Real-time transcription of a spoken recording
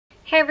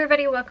Hey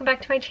everybody, welcome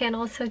back to my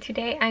channel. So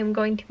today I'm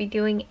going to be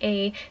doing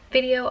a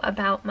video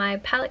about my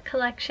palette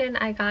collection.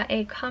 I got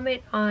a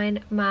comment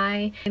on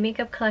my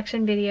makeup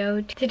collection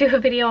video to do a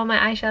video on my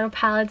eyeshadow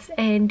palettes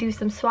and do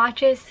some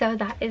swatches, so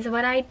that is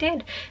what I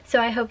did.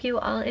 So I hope you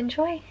all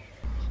enjoy.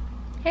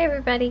 Hey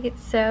everybody,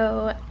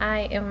 so I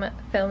am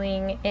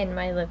filming in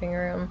my living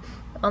room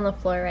on the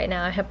floor right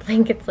now. I have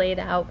blankets laid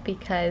out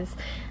because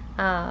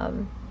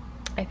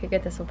I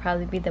figured this will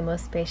probably be the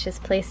most spacious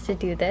place to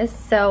do this.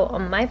 So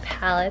my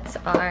palettes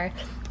are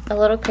a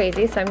little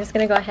crazy, so I'm just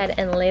gonna go ahead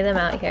and lay them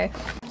out here.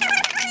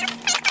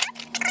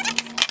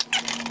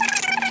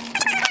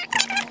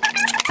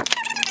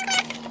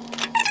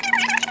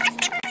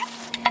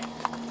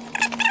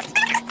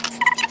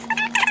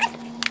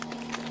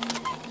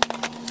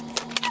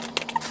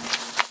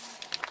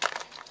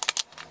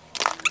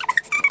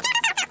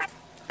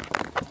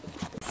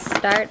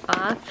 Start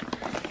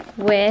off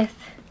with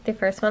the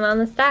first one on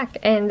the stack,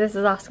 and this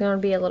is also going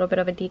to be a little bit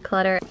of a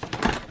declutter.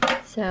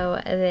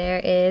 So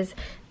there is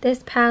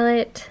this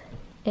palette,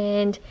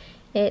 and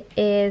it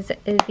is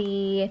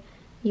the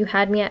You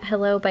Had Me at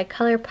Hello by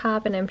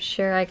ColourPop, and I'm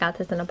sure I got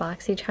this in a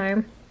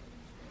BoxyCharm.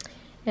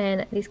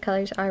 And these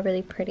colors are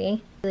really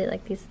pretty. I really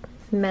like these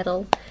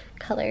metal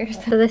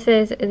colors. So this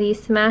is the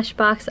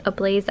Smashbox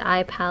Ablaze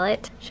Eye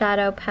palette,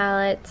 shadow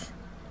palette.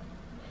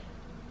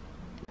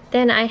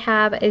 Then I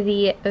have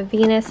the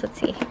Venus, let's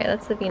see here,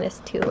 that's the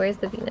Venus 2, where's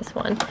the Venus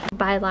 1?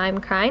 By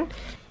Lime Crime.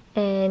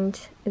 And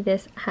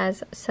this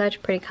has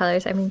such pretty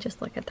colors. I mean,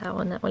 just look at that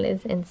one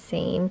is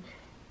insane.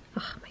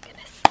 Oh my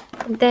goodness.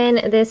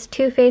 Then this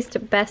Too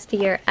Faced Best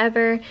Year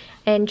Ever,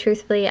 and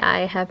truthfully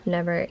I have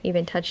never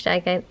even touched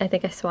it. I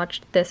think I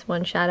swatched this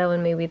one shadow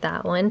and maybe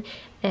that one,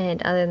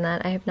 and other than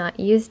that I have not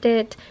used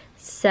it,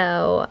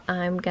 so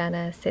I'm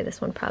gonna say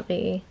this one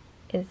probably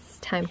is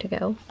time to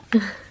go.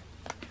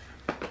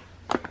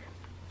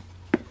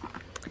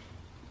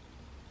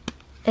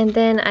 And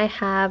then I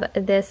have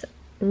this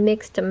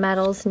Mixed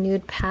Metals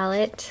Nude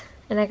palette,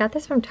 and I got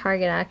this from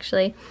Target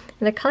actually,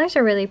 and the colors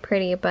are really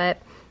pretty, but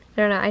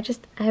I don't know,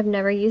 I have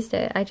never used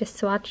it. I just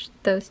swatched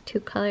those two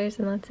colors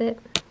and that's it.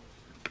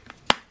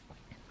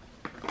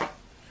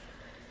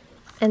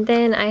 And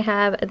then I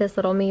have this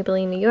little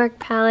Maybelline New York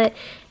palette,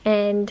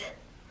 and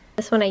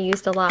this one I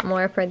used a lot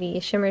more for the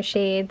shimmer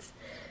shades,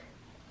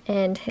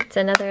 and it's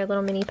another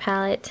little mini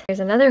palette. There's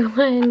another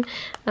one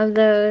of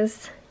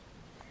those.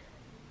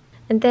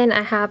 And then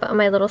I have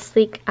my little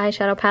sleek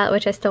eyeshadow palette,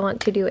 which I still want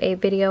to do a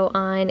video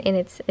on, and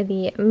it's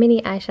the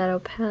mini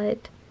eyeshadow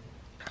palette.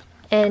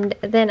 And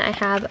then I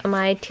have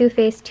my Too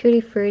Faced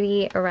Tutti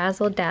Frutti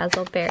Razzle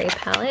Dazzle Berry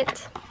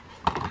palette.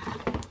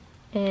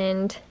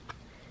 And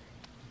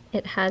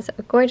it has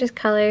a gorgeous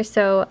color,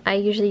 so I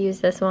usually use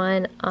this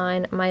one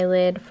on my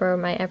lid for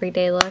my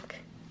everyday look.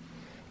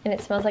 And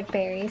it smells like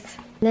berries.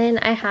 Then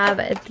I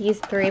have these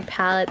three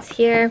palettes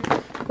here,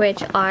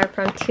 which are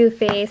from Too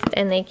Faced,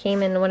 and they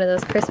came in one of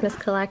those Christmas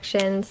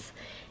collections.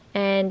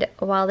 And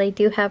while they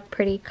do have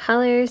pretty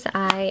colors,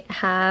 I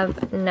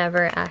have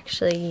never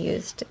actually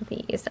used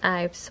these.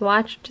 I've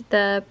swatched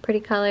the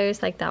pretty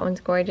colors, like that one's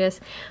gorgeous,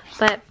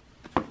 but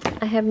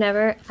I have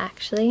never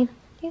actually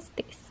used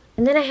these.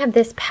 And then I have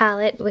this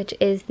palette, which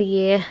is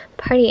the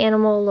Party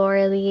Animal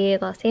Laura Lee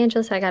Los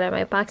Angeles. I got it at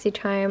my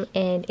BoxyCharm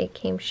and it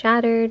came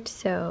shattered,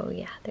 so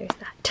yeah, there's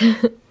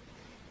that.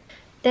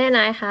 Then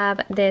I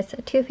have this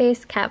Too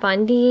Faced Kat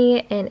Von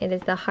D, and it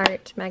is the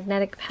Heart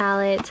Magnetic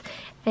palette,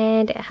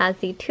 and it has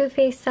the Too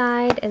Faced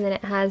side, and then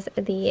it has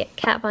the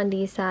Kat Von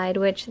D side,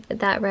 which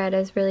that red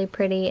is really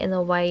pretty, and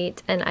the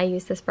white, and I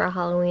use this for a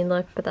Halloween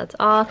look, but that's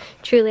all.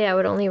 Truly, I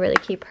would only really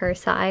keep her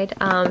side,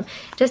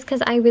 just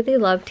because I really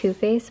love Too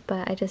Faced,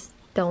 but I just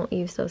don't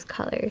use those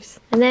colors.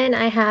 And then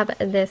I have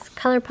this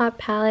ColourPop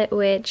palette,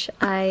 which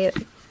I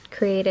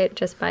created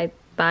just by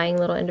buying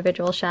little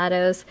individual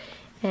shadows,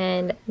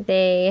 and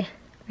they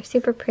are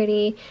super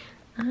pretty.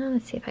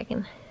 Let's see if I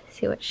can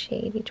see what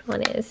shade each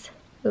one is.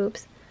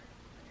 Oops.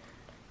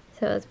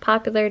 So it's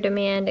Popular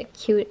Demand,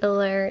 Cute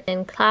Alert,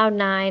 and Cloud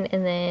 9,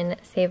 and then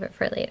Save It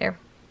for Later.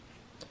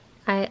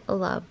 I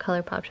love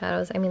ColourPop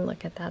shadows. I mean,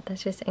 look at that.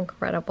 That's just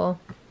incredible.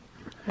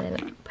 And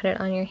then put it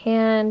on your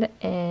hand,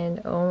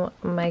 and oh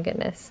my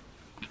goodness.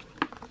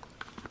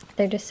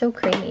 They're just so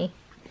creamy.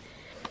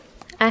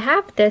 I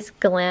have this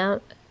I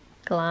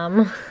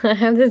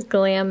have this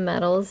Glam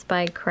Metals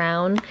by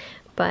Crown,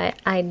 but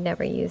I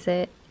never use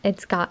it.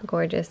 It's got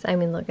gorgeous. I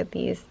mean, look at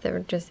these.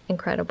 They're just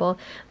incredible.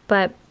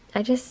 But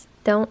I just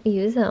don't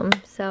use them.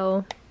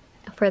 So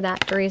for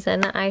that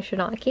reason, I should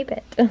not keep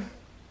it.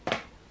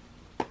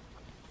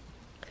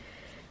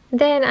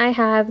 Then I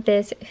have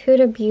this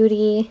Huda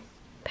Beauty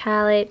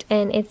palette,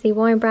 and it's the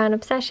Warm Brown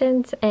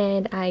Obsessions,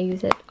 and I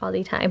use it all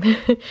the time.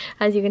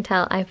 As you can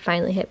tell, I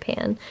finally hit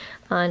pan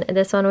on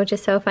this one, which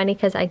is so funny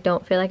because I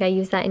don't feel like I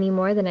use that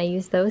anymore than I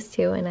use those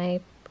two, and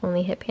I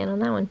only hit pan on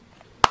that one.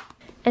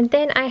 And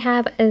then I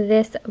have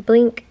this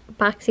Blink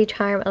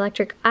BoxyCharm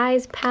Electric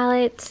Eyes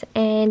palette,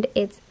 and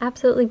it's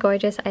absolutely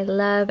gorgeous. I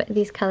love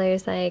these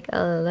colors. Like,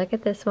 oh, look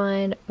at this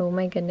one. Oh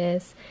my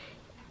goodness.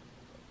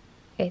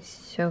 It's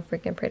so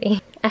freaking pretty.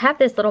 I have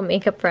this little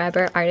Makeup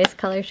Forever Artist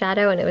Color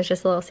Shadow, and it was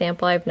just a little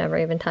sample. I've never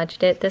even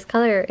touched it. This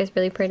color is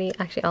really pretty.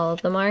 Actually, all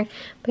of them are.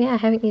 But yeah, I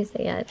haven't used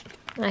it yet.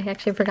 I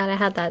actually forgot I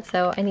had that,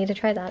 so I need to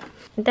try that.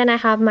 Then I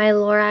have my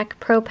Lorac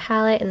Pro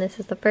palette, and this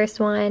is the first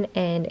one,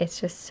 and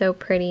it's just so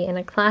pretty and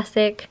a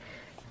classic.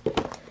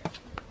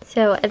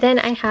 So then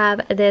I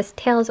have this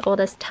Tales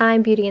Oldest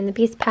Time Beauty and the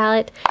Beast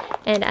palette,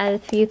 and as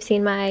you've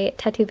seen my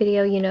tattoo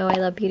video, you know I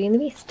love Beauty and the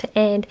Beast,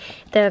 and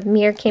the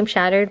mirror came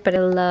shattered, but I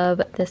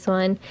love this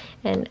one,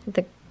 and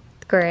the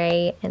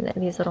gray, and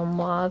these little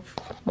mauve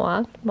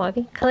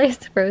colors,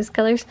 rose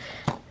colors.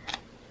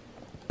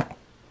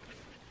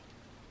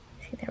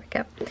 There we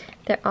go.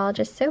 They're all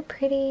just so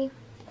pretty.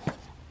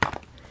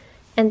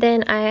 And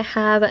then I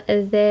have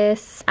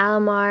this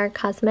Alamar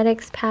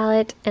Cosmetics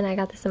palette, and I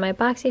got this in my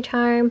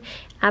BoxyCharm.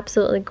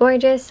 Absolutely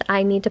gorgeous.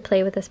 I need to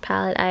play with this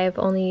palette. I've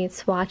only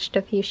swatched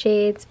a few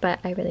shades, but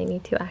I really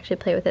need to actually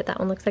play with it. That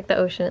one looks like the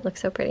ocean. It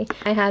looks so pretty.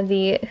 I have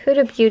the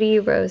Huda Beauty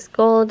Rose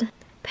Gold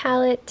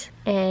palette,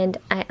 and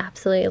I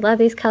absolutely love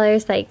these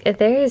colors. Like,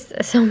 there's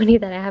so many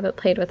that I haven't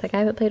played with. Like, I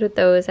haven't played with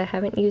those. I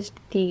haven't used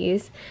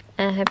these.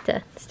 I have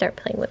to start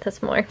playing with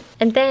this more.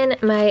 And then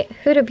my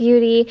Huda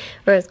Beauty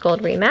Rose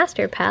Gold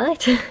Remastered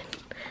palette.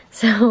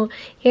 So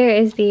here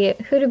is the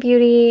Huda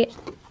Beauty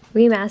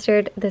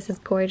Remastered. This is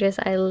gorgeous.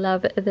 I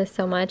love this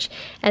so much.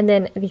 And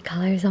then the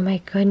colors, oh my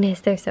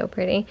goodness, they're so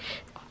pretty.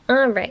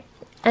 All right.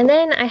 And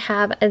then I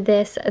have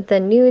this, the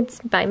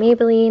Nudes by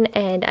Maybelline,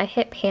 and I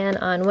hit pan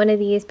on one of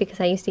these because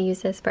I used to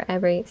use this for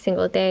every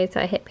single day, so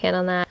I hit pan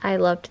on that. I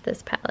loved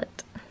this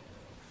palette.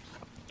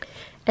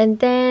 And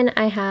then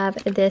I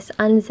have this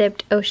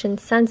Unzipped Ocean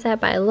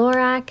Sunset by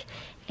Lorac,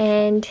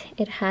 and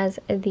it has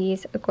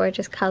these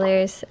gorgeous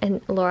colors,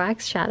 and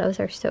Lorac's shadows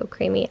are so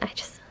creamy.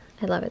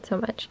 I love it so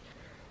much.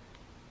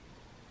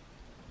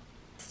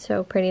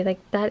 So pretty. Like,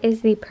 that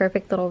is the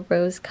perfect little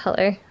rose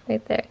color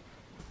right there.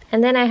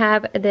 And then I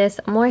have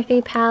this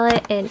Morphe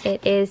palette, and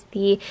it is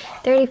the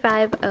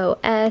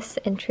 35OS,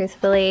 and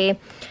truthfully,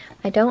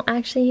 I don't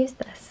actually use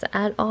this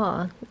at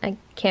all. I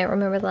can't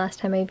remember the last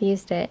time I've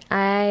used it.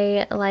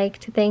 I like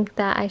to think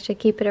that I should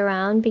keep it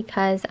around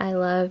because I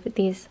love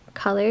these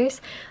colors,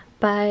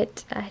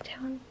 but I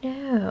don't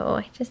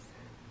know.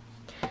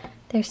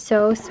 They're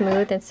so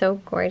smooth and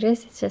so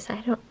gorgeous. It's just,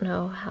 I don't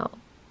know how,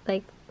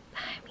 like,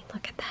 I mean,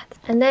 look at that.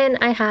 And then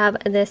I have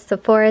this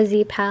Sephora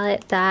Z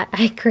palette that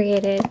I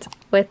created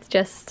with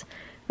just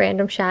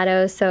random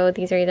shadows. So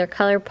these are either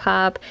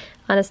ColourPop,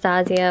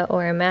 Anastasia,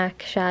 or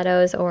MAC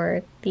shadows,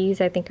 or these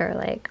I think are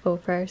like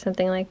Ofra or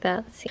something like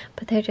that. Let's see.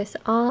 But they're just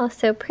all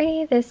so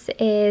pretty. This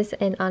is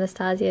an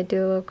Anastasia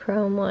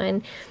duochrome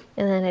one,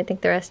 and then I think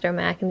the rest are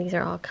MAC, and these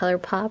are all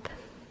ColourPop.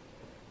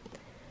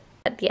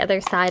 At the other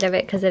side of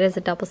it, because it is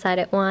a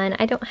double-sided one,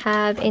 I don't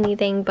have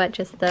anything but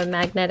just the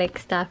magnetic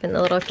stuff and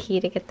the little key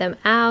to get them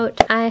out.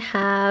 I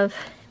have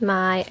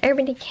my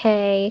Urban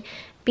Decay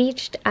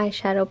Beached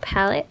Eyeshadow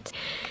palette,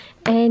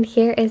 and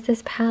here is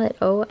this palette.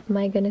 Oh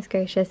my goodness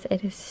gracious,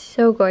 it is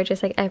so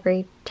gorgeous. Like,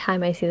 every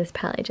time I see this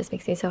palette, it just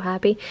makes me so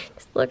happy.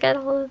 Just look at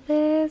all of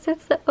this.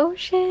 It's the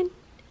ocean.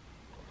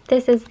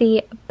 This is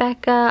the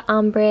Becca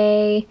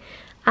Ombre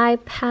Eye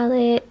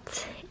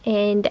palette,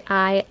 and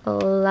I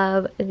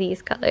love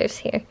these colors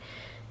here.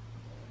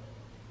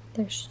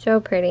 They're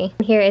so pretty.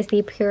 Here is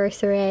the Pure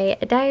Soleil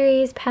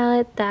Diaries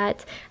palette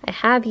that I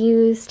have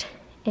used,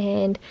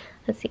 and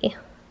let's see,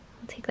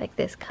 I'll take like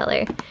this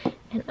color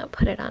and I'll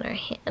put it on our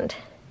hand.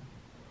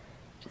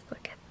 Just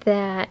look at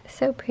that,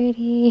 so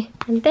pretty.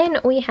 And then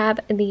we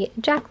have the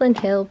Jaclyn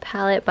Hill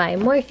palette by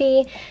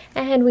Morphe,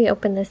 and we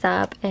open this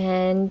up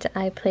and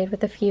I played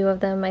with a few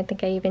of them. I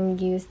think I even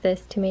used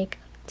this to make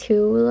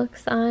 2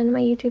 looks on my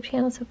YouTube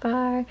channel so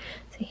far.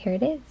 So here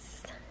it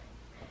is.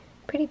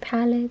 Pretty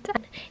palette.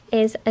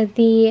 Is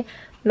the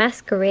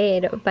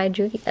Masquerade by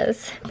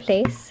Juvia's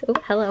Place. Oh,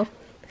 hello.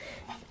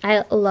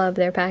 I love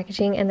their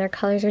packaging, and their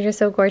colors are just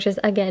so gorgeous.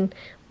 Again,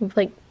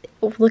 like,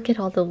 look at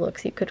all the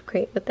looks you could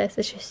create with this.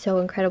 It's just so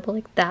incredible.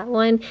 Like that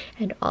one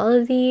and all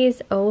of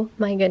these. Oh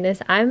my goodness.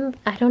 I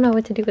don't know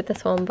what to do with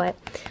this one, but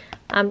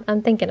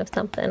I'm thinking of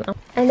something.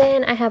 And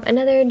then I have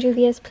another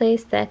Juvia's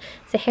Place, the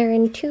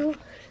Saharan 2.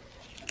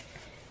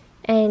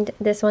 And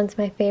this one's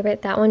my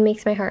favorite. That one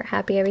makes my heart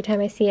happy every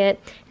time I see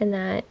it. And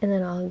that, and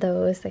then all of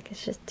those, like,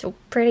 it's just so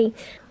pretty.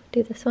 I'll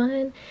do this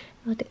one.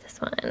 I'll do this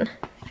one.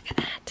 Look at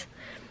that.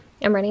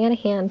 I'm running out of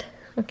hand.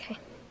 Okay.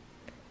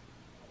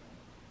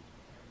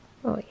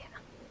 Oh yeah,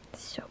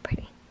 so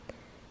pretty.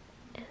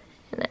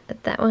 And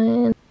that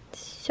one,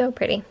 so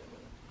pretty.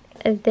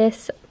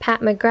 This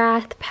Pat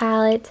McGrath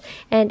palette,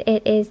 and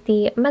it is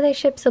the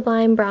Mothership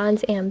Sublime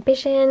Bronze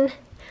Ambition.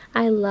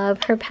 I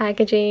love her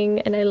packaging,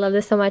 and I love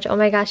this so much. Oh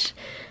my gosh,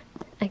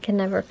 I can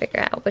never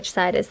figure out which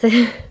side is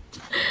it.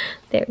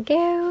 There we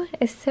go.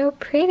 It's so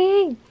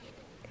pretty.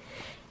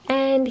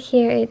 And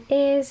here it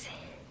is.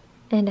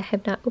 And I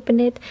have not opened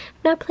it,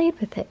 not played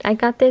with it. I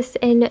got this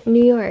in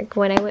New York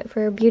when I went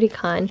for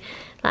BeautyCon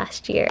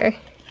last year.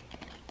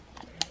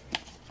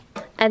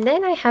 And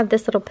then I have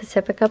this little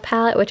Pacifica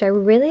palette, which I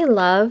really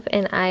love,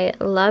 and I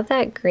love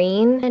that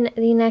green. And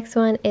the next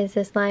one is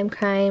this Lime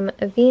Crime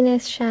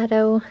Venus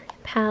Shadow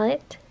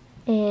palette.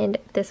 And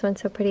this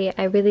one's so pretty.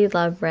 I really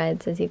love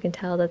reds, as you can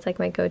tell. That's like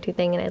my go-to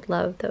thing, and I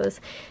love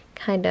those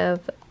kind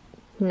of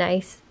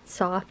nice,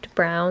 soft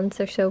browns.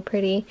 They're so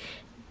pretty.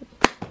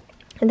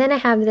 And then I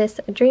have this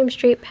Dream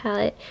Street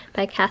palette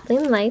by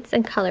Kathleen Lights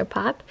and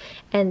ColourPop,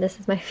 and this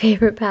is my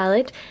favorite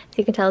palette. As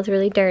you can tell, it's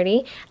really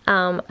dirty.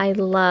 I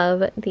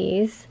love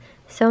these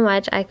so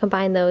much. I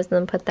combine those and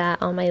then put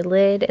that on my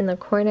lid in the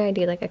corner. I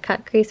do like a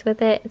cut crease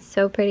with it. It's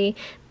so pretty.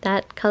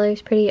 That color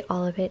is pretty.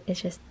 All of it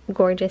is just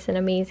gorgeous and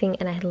amazing,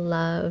 and I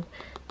love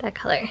that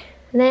color.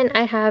 And then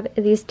I have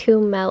these two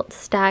melt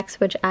stacks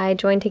which I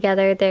joined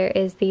together. There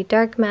is the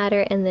Dark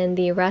Matter and then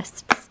the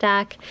Rust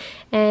stack.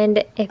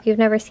 And if you've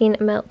never seen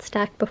a melt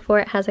stack before,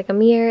 it has like a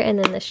mirror, and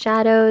then the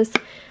shadows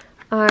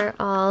are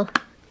all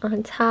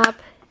on top,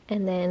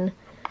 and then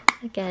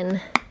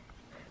again,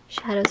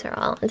 shadows are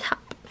all on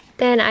top.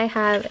 Then I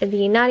have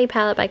the Naughty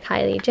palette by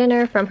Kylie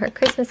Jenner from her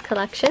Christmas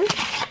collection.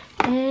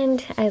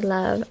 And I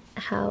love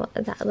how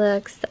that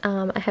looks.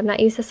 I have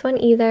not used this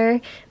one either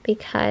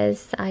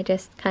because I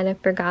just kind of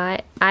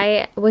forgot.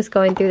 I was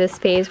going through this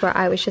phase where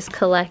I was just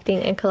collecting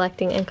and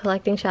collecting and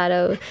collecting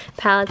shadow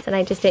palettes, and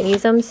I just didn't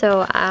use them. So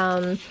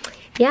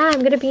yeah, I'm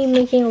going to be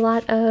making a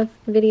lot of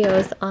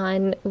videos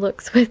on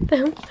looks with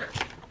them.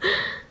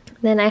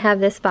 Then I have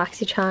this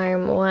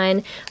BoxyCharm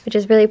one, which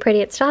is really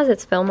pretty. It still has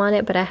its film on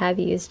it, but I have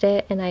used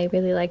it, and I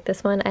really like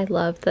this one. I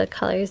love the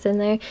colors in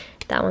there.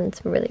 That one's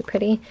really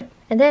pretty.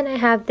 And then I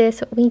have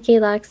this Winky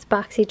Lux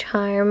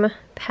BoxyCharm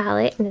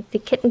palette, and it's the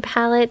Kitten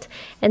palette,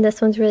 and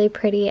this one's really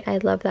pretty. I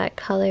love that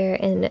color,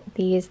 and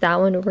that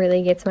one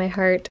really gets my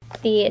heart.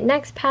 The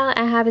next palette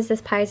I have is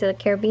this Pirates of the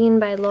Caribbean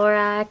by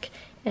Lorac,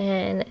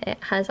 and it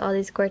has all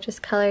these gorgeous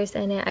colors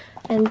in it.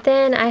 And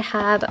then I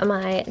have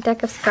my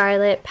Deck of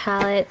Scarlet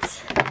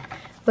palettes,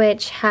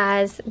 which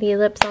has the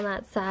lips on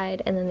that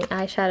side and then the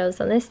eyeshadows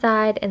on this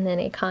side, and then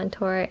a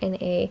contour and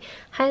a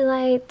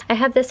highlight. I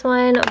have this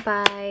one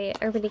by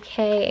Urban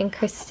Decay and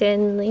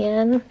Kristen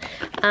Lian.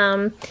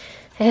 I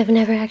have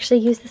never actually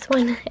used this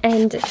one,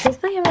 and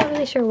truthfully I'm not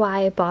really sure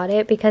why I bought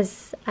it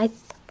because I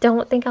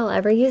don't think I'll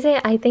ever use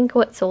it. I think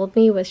what sold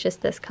me was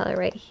just this color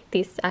right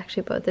here.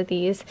 Actually both of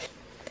these.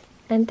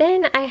 And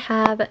then I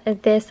have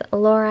this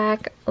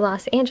Lorac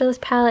Los Angeles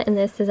palette, and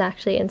this is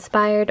actually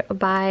inspired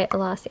by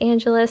Los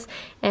Angeles,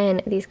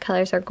 and these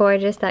colors are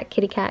gorgeous. That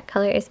kitty cat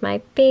color is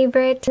my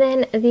favorite.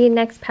 And then the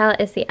next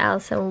palette is the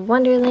Alice in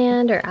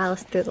Wonderland, or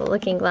Alice Through the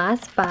Looking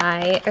Glass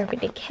by Urban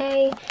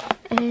Decay,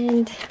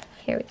 and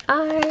here we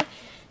are.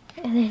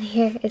 And then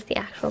here is the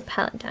actual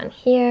palette down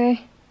here.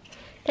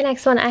 The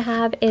next one I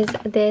have is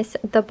this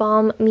The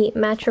Balm Meet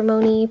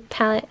Matrimony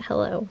palette.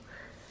 Hello.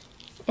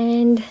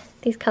 And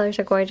these colors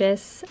are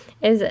gorgeous.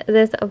 Is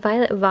this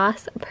Violet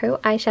Voss Pro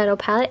eyeshadow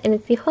palette, and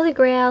it's the Holy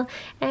Grail.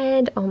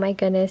 And oh my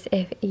goodness,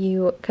 if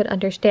you could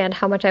understand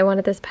how much I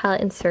wanted this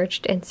palette and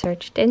searched and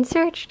searched and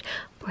searched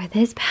for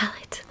this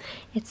palette.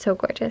 It's so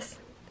gorgeous.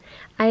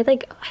 I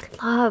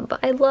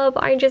love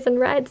oranges and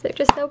reds. They're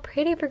just so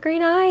pretty for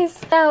green eyes.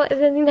 So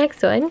then the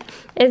next one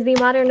is the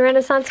Modern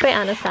Renaissance by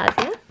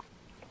Anastasia,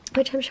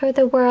 which I'm sure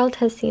the world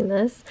has seen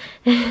this.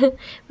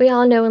 We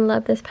all know and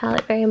love this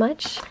palette very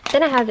much.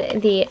 Then I have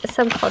the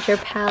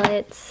Subculture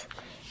palettes,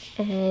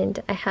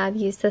 and I have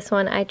used this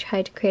one. I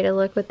tried to create a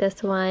look with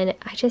this one.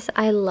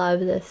 I love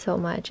this so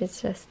much.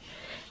 It's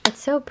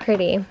so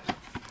pretty.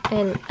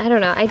 And I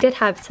don't know, I did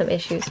have some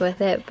issues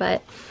with it,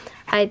 but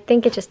I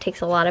think it just takes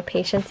a lot of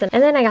patience. And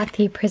then I got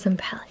the Prism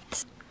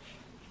palettes.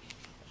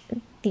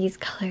 These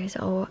colors,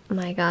 oh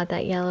my god,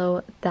 that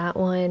yellow, that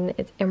one,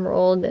 it's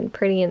emerald and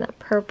pretty, and that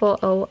purple,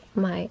 oh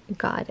my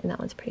god, and that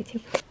one's pretty too.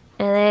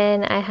 And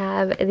then I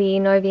have the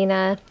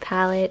Norvina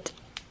palette,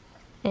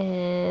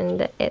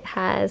 and it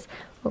has,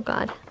 oh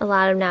god, a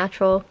lot of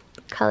natural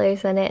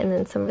colors in it, and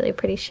then some really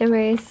pretty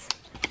shimmers.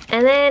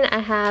 And then I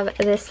have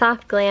this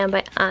Soft Glam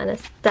by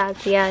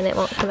Anastasia, and it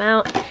won't come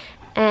out.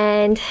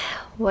 And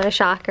what a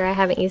shocker, I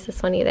haven't used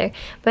this one either.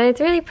 But it's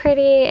really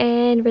pretty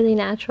and really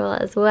natural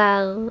as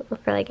well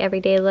for like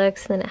everyday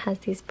looks. And then it has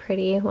these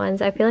pretty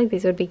ones. I feel like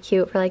these would be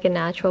cute for like a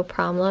natural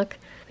prom look.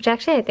 Which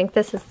actually I think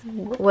this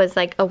was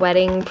like a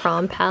wedding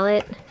prom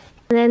palette.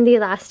 And then the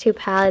last two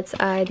palettes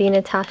are the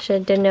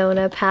Natasha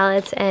Denona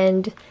palettes,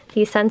 and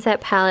the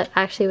Sunset palette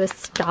actually was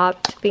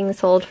stopped being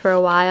sold for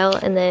a while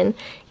and then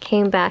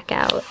came back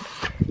out.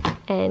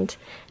 And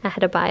I had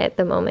to buy it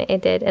the moment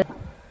it did.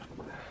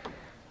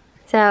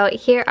 So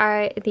here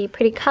are the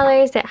pretty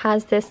colors. It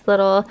has this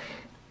little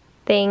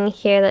thing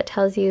here that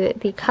tells you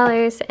the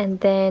colors, and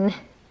then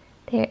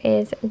there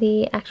is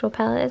the actual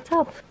palette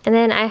itself. And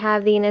then I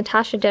have the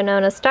Natasha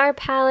Denona Star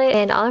palette,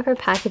 and all of her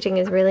packaging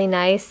is really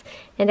nice,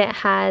 and it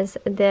has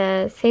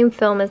the same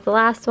film as the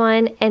last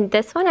one. And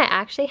this one I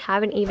actually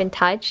haven't even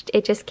touched.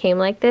 It just came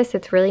like this.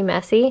 It's really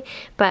messy,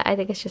 but I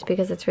think it's just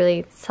because it's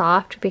really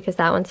soft, because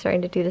that one's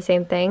starting to do the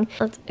same thing.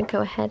 Let's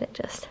go ahead and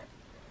just...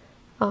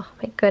 oh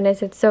my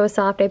goodness, it's so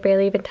soft, I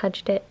barely even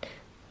touched it.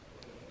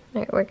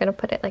 Alright, we're gonna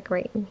put it like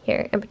right in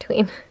here in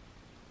between.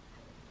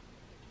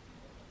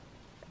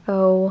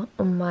 Oh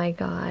my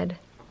god.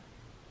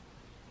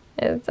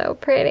 It's so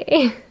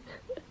pretty.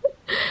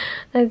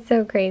 That's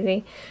so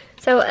crazy.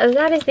 So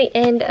that is the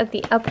end of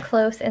the up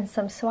close and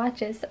some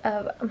swatches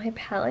of my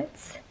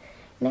palettes.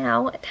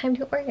 Now, time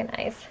to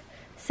organize.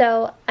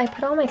 So I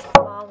put all my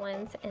small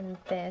ones in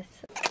this.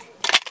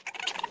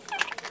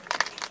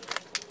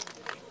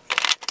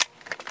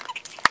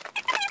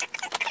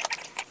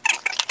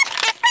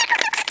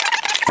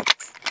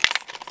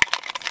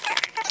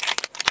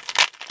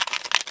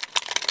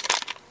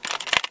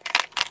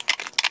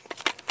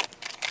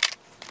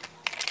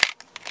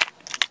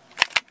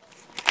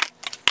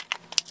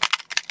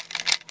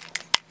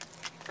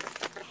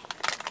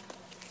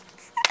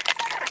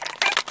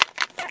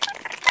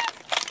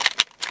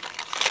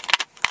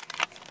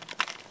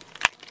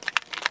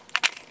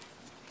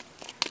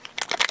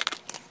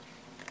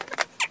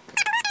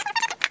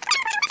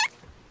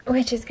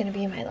 Which is going to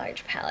be my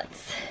large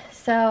palettes.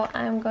 So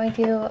I'm going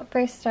to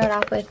first start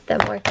off with the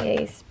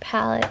Morphe's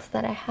palettes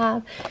that I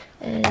have,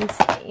 and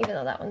even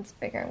though that one's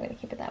bigger, I'm going to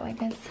keep it that way,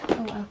 guys.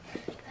 Oh well.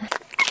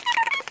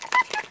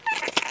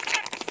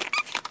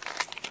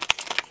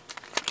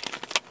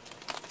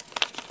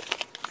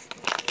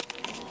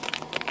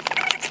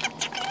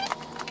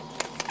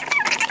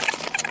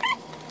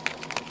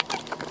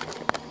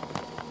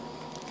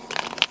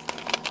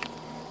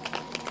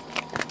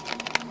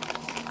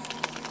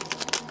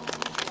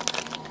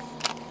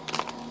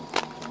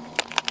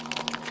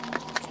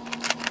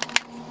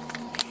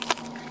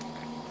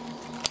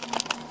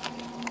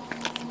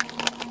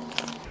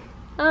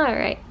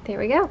 Alright, there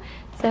we go.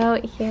 So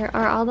here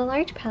are all the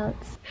large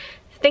palettes.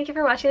 Thank you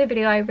for watching the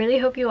video. I really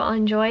hope you all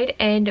enjoyed,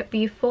 and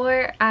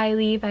before I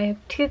leave I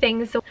have two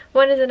things. So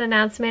one is an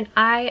announcement.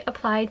 I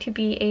applied to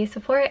be a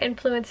Sephora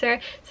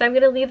influencer, so I'm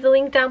going to leave the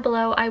link down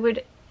below. I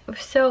would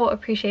so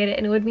appreciate it,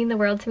 and it would mean the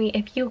world to me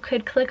if you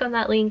could click on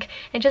that link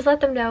and just let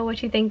them know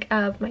what you think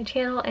of my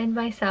channel and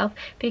myself,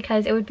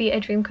 because it would be a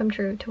dream come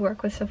true to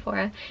work with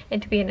Sephora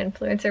and to be an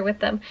influencer with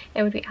them.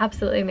 It would be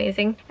absolutely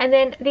amazing. And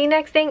then the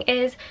next thing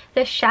is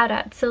the shout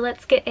outs. So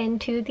let's get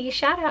into the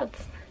shout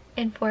outs.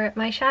 And for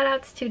my shout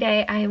outs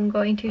today, I am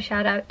going to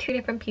shout out two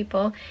different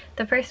people.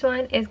 The first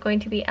one is going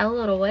to be Ell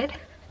Littlewood.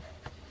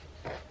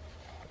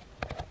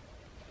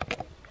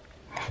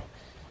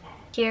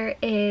 Here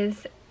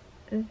is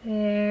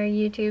their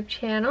YouTube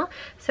channel.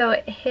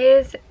 So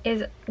his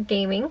is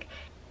gaming.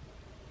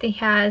 He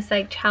has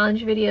like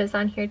challenge videos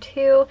on here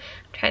too.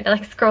 I'm trying to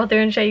like scroll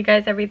through and show you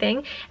guys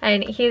everything,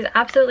 and he's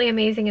absolutely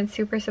amazing and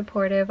super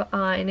supportive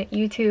on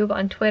YouTube,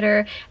 on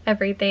Twitter,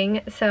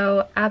 everything.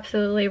 So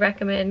absolutely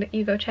recommend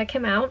you go check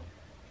him out.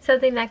 So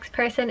the next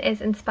person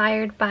is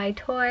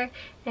InspiredByTor,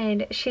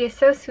 and she is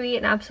so sweet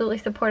and absolutely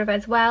supportive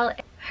as well.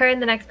 Her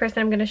and the next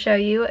person I'm going to show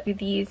you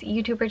these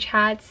YouTuber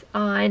chats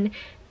on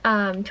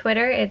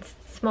Twitter. It's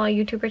small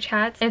YouTuber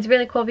chats, and it's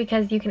really cool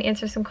because you can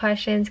answer some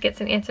questions, get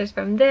some answers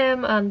from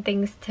them on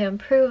things to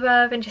improve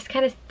of, and just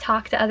kind of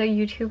talk to other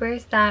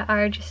YouTubers that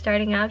are just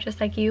starting out just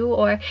like you,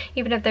 or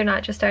even if they're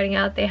not just starting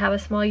out, they have a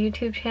small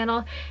YouTube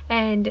channel,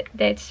 and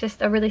it's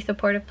just a really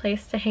supportive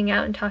place to hang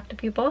out and talk to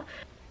people.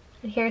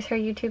 And here's her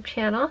YouTube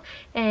channel,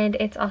 and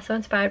it's also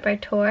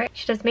InspiredByTor.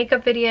 She does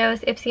makeup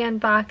videos, Ipsy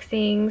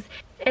unboxings.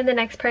 And the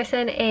next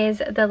person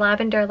is the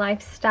Lavender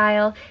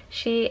Lifestyle.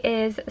 She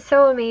is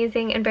so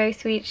amazing and very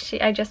sweet.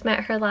 I just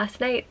met her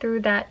last night through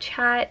that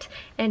chat,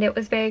 and it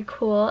was very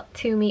cool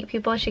to meet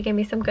people. She gave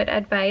me some good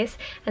advice,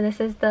 and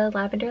this is the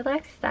Lavender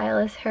Lifestyle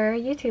is her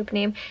YouTube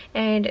name.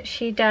 And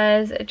she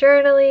does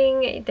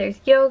journaling, there's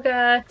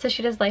yoga, so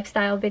she does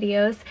lifestyle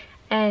videos,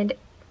 and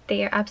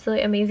they are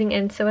absolutely amazing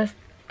and so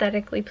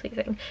aesthetically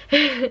pleasing.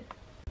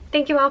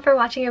 Thank you all for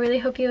watching. I really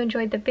hope you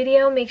enjoyed the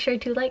video. Make sure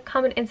to like,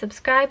 comment, and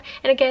subscribe.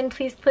 And again,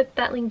 please click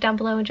that link down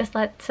below and just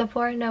let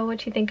Sephora know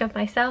what you think of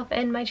myself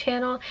and my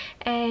channel.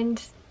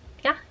 And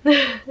yeah,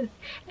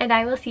 and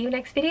I will see you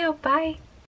next video. Bye!